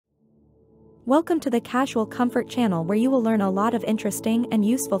Welcome to the Casual Comfort channel, where you will learn a lot of interesting and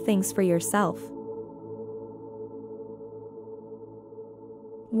useful things for yourself.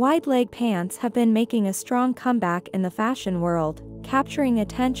 Wide leg pants have been making a strong comeback in the fashion world, capturing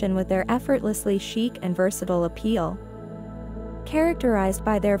attention with their effortlessly chic and versatile appeal. Characterized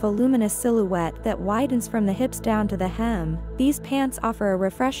by their voluminous silhouette that widens from the hips down to the hem, these pants offer a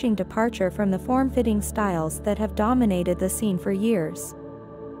refreshing departure from the form-fitting styles that have dominated the scene for years.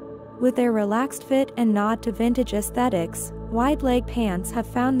 With their relaxed fit and nod to vintage aesthetics, wide leg pants have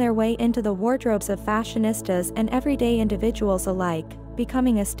found their way into the wardrobes of fashionistas and everyday individuals alike,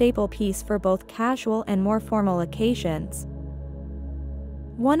 becoming a staple piece for both casual and more formal occasions.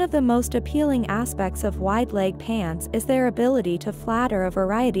 One of the most appealing aspects of wide leg pants is their ability to flatter a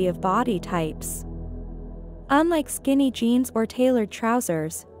variety of body types. Unlike skinny jeans or tailored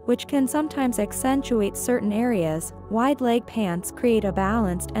trousers, which can sometimes accentuate certain areas, wide leg pants create a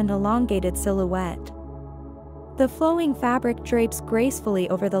balanced and elongated silhouette. The flowing fabric drapes gracefully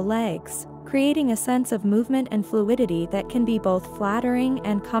over the legs, creating a sense of movement and fluidity that can be both flattering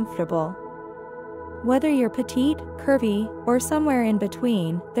and comfortable. Whether you're petite, curvy, or somewhere in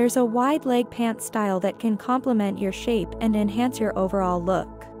between, there's a wide leg pant style that can complement your shape and enhance your overall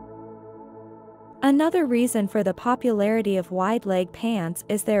look. Another reason for the popularity of wide leg pants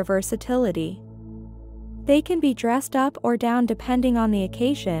is their versatility. They can be dressed up or down depending on the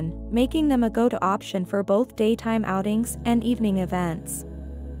occasion, making them a go-to option for both daytime outings and evening events.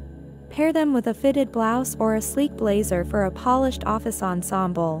 Pair them with a fitted blouse or a sleek blazer for a polished office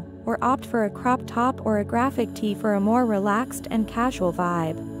ensemble, or opt for a crop top or a graphic tee for a more relaxed and casual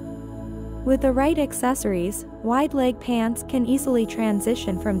vibe. With the right accessories, wide leg pants can easily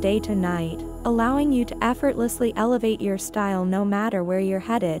transition from day to night, allowing you to effortlessly elevate your style no matter where you're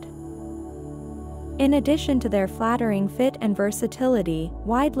headed. In addition to their flattering fit and versatility,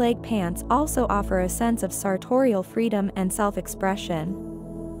 wide leg pants also offer a sense of sartorial freedom and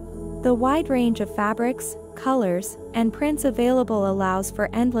self-expression. The wide range of fabrics, colors, and prints available allows for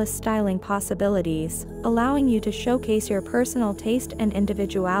endless styling possibilities, allowing you to showcase your personal taste and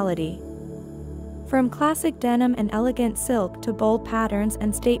individuality. From classic denim and elegant silk to bold patterns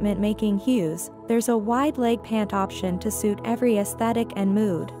and statement-making hues, there's a wide leg pant option to suit every aesthetic and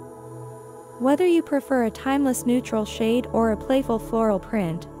mood. Whether you prefer a timeless neutral shade or a playful floral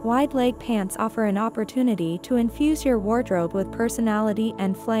print, wide leg pants offer an opportunity to infuse your wardrobe with personality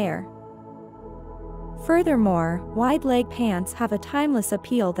and flair. Furthermore, wide leg pants have a timeless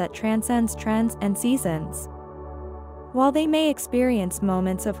appeal that transcends trends and seasons. While they may experience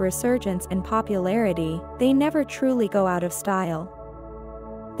moments of resurgence in popularity, they never truly go out of style.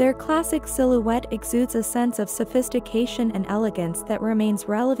 Their classic silhouette exudes a sense of sophistication and elegance that remains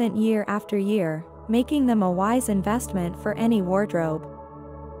relevant year after year, making them a wise investment for any wardrobe.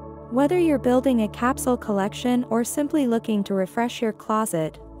 Whether you're building a capsule collection or simply looking to refresh your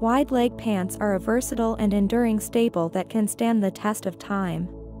closet, wide leg pants are a versatile and enduring staple that can stand the test of time.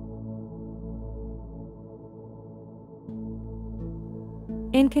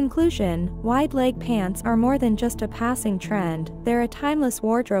 In conclusion, wide leg pants are more than just a passing trend, they're a timeless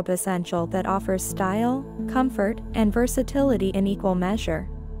wardrobe essential that offers style, comfort, and versatility in equal measure.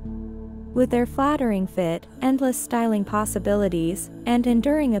 With their flattering fit, endless styling possibilities, and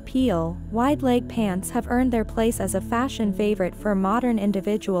enduring appeal, wide leg pants have earned their place as a fashion favorite for modern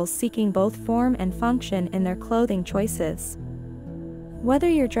individuals seeking both form and function in their clothing choices. Whether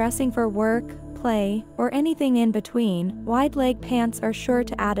you're dressing for work, play, or anything in between, wide leg pants are sure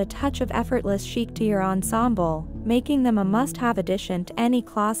to add a touch of effortless chic to your ensemble, making them a must-have addition to any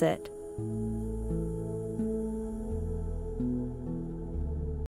closet.